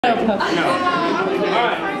No. Alright.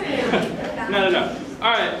 No.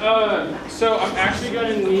 Alright, so I'm actually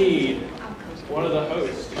going to need one of the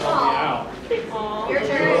hosts to help me out. Your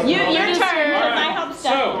turn. Your turn. Right. I help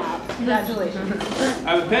Steph. Congratulations.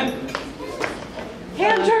 I have a pen.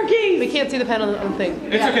 Hand turkey! We can't see the pen on the thing.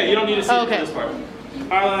 It's okay, you don't need to see it okay. for this part.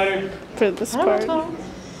 Highlighter. For this part. Deck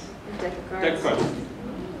of cards. Deck of cards.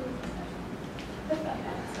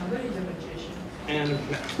 And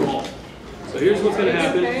ball. So here's what's going to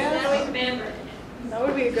happen. That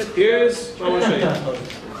would be a good. Here's what I want to show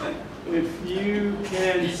you. If you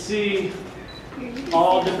can see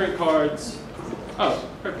all different cards. Oh,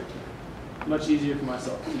 perfect. Much easier for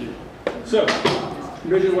myself to do. So,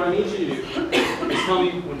 Bridget, what I need you to do is tell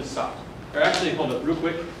me when to stop. Or actually, hold up real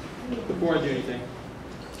quick before I do anything.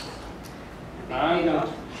 I'm going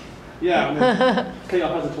to tell you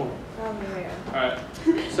I'll pass the 20. Alright,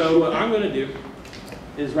 so what I'm going to do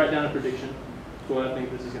is write down a prediction for what I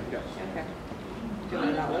think this is going to go. Okay. Do you want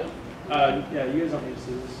it that way? Yeah, you guys don't need to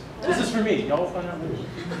see this. This is for me. Y'all will find out later.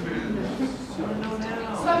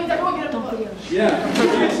 So that means everyone get a book. Yeah.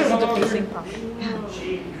 Facing pop. I'm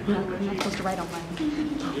not supposed to write on mine.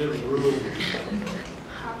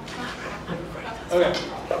 Okay.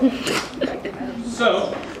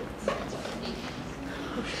 So,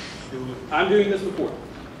 I'm doing this before.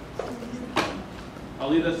 I'll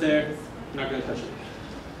leave that there. I'm not going to touch it.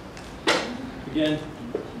 Again,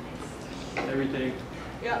 everything.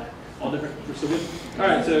 Yeah. All different. We're so good. All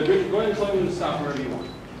right, so go ahead and tell me when to stop wherever you want.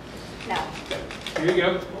 Now. Here you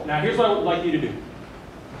go. Now here's what I would like you to do.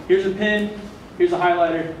 Here's a pen. Here's a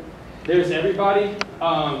highlighter. There's everybody.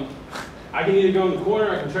 I can either go in the corner,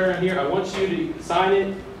 I can turn around here. I want you to sign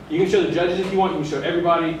it. You can show the judges if you want. You can show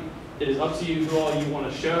everybody. It is up to you who all you want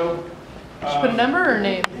to show. Just put a number or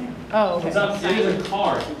name? Oh, okay. It's up, it is a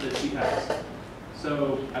card that she has.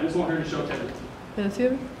 So I just want her to show it to everyone. Can I see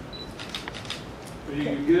it? Are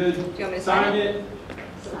you good? Do you want me to Sign it.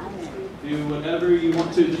 Do whatever you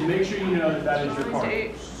want to. Just make sure you know that that is your card.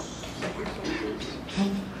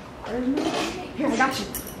 Here, I got you.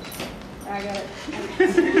 I got it.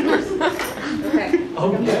 Okay.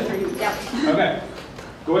 Okay. Yeah. Okay.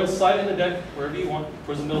 Go ahead and slide it in the deck wherever you want.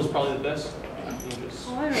 Towards the middle is probably the best. You can just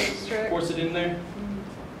force it in there.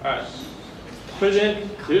 All right. Put it in.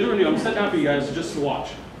 Here's what we're doing. I'm set down for you guys just to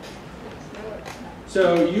watch.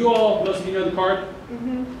 So you all, most of you know the card.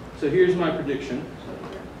 So here's my prediction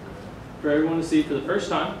for everyone to see for the first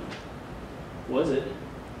time. Was it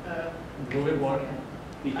the Eight of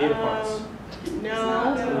Hearts?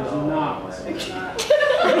 No. It was not. All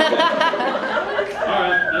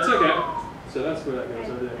right, that's okay. So that's where that goes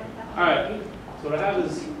over there. All right. So what I have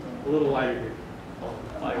is a little lighter here.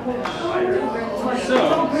 Lighter. So.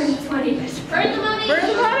 Burn the money. Burn the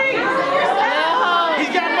money.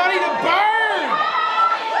 He's got money to burn!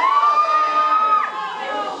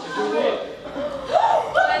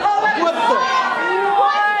 What the?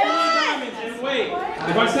 And wait,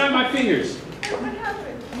 if I snap my fingers,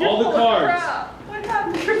 all the cards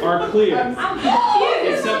are clear.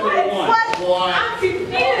 Except for the one. I'm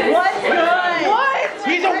confused. What?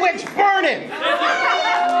 He's a witch, burn him!